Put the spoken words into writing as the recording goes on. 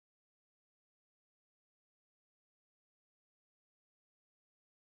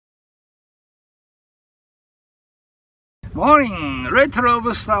Morning! Retro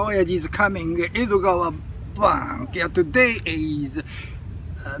of Star Voyage is coming. Edogawa Bank. Yeah, today is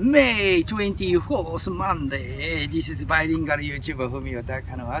May 24th, Monday. This is bilingual YouTuber Fumio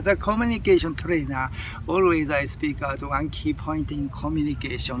Takano. As a communication trainer, always I speak out one key point in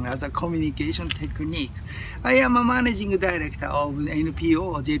communication as a communication technique. I am a managing director of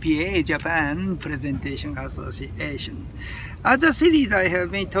NPO JPA Japan Presentation Association. As a series, I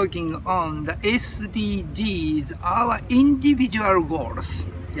have been talking on the SDGs, our individual goals.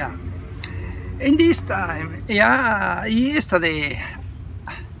 Yeah. In this time, yesterday,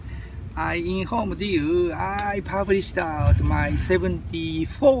 I informed you I published out my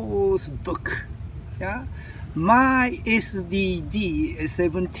 74th book. Yeah. My SDG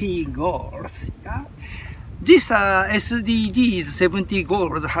 70 goals. Yeah. This SDGs 70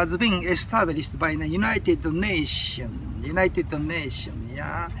 goals has been established by the United Nations.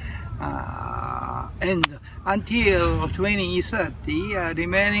 Yeah. And until 2030,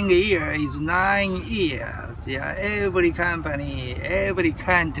 remaining year is 9 years. Yeah, every company, every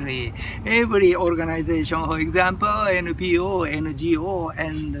country, every organization, for example, NPO, NGO,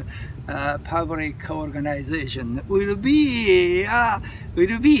 and public organization will be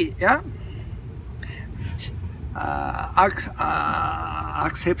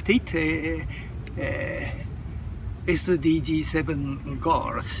accepted SDG 7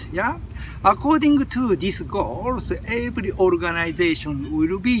 goals. Yeah, according to these goals, every organization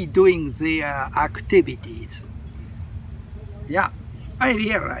will be doing their activities. Yeah, I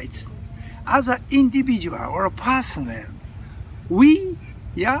realize as an individual or personnel, we,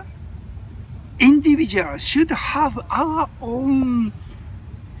 individuals should have our own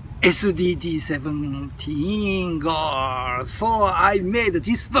SDG 17 goals. So I made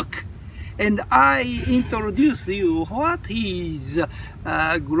this book. And I introduce you what is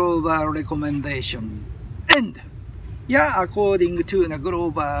global recommendation. And according to the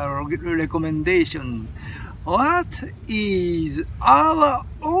global recommendation, what is our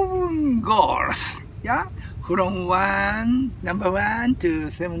own goals? From number 1 to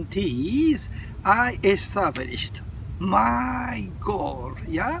 70s, I established my goal,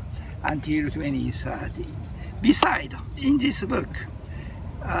 until 2030. Besides, in this book,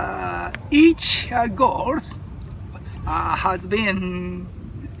 each goals has been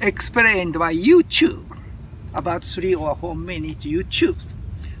explained by YouTube, about 3 or 4 minutes YouTube,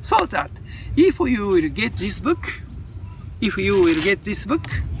 so that if you will get this book,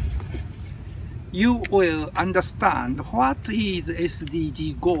 you will understand what is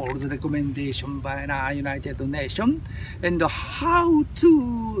SDG goals recommendation by the United Nations and how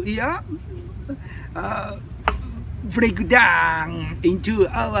to break down into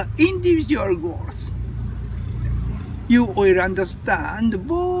our individual goals. You will understand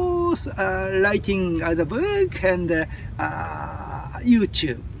both writing as a book and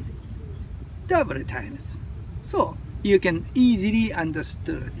YouTube double times. So you can easily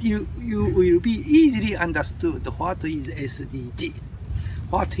understood. You will be easily understood what is SDG,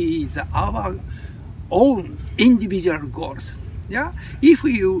 what is our own individual goals. Yeah, if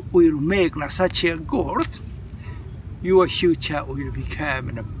you will make such a goals, your future will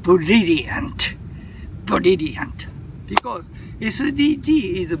become brilliant, because SDG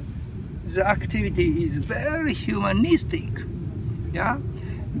is the activity is very humanistic,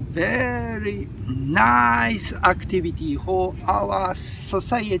 very nice activity for our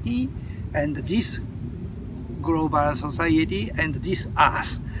society and this global society and this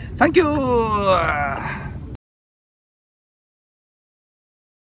earth. Thank you.